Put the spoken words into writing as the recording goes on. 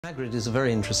Hagrid is a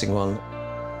very interesting one.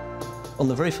 On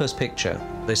the very first picture,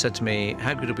 they said to me,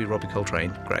 Hagrid will be Robbie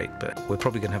Coltrane, great, but we're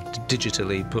probably going to have to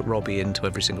digitally put Robbie into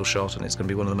every single shot, and it's going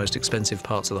to be one of the most expensive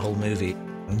parts of the whole movie.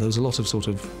 And there was a lot of sort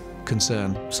of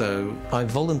concern. So I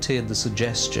volunteered the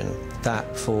suggestion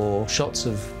that for shots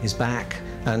of his back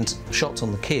and shots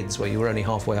on the kids, where you were only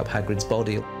halfway up Hagrid's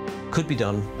body, could be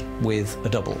done with a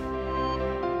double.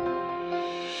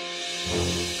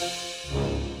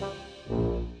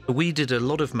 We did a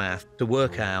lot of math to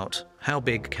work out how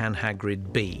big can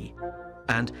Hagrid be.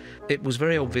 And it was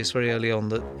very obvious very early on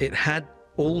that it had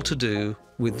all to do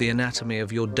with the anatomy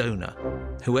of your donor.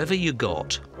 Whoever you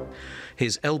got,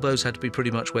 his elbows had to be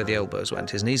pretty much where the elbows went,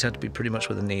 his knees had to be pretty much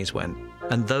where the knees went.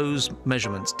 And those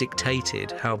measurements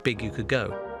dictated how big you could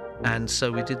go. And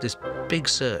so we did this big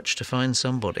search to find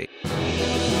somebody.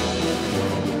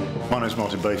 My name's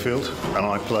Martin Bayfield, and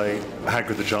I play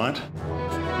Hagrid the Giant.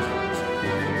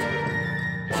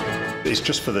 It's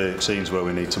just for the scenes where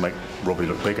we need to make Robbie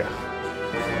look bigger.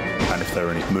 And if there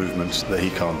are any movements that he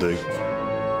can't do,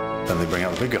 then they bring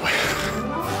out the big guy.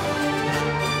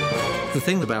 The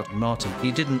thing about Martin,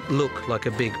 he didn't look like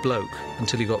a big bloke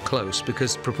until he got close,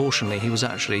 because proportionally he was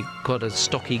actually quite a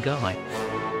stocky guy.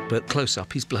 But close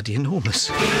up, he's bloody enormous.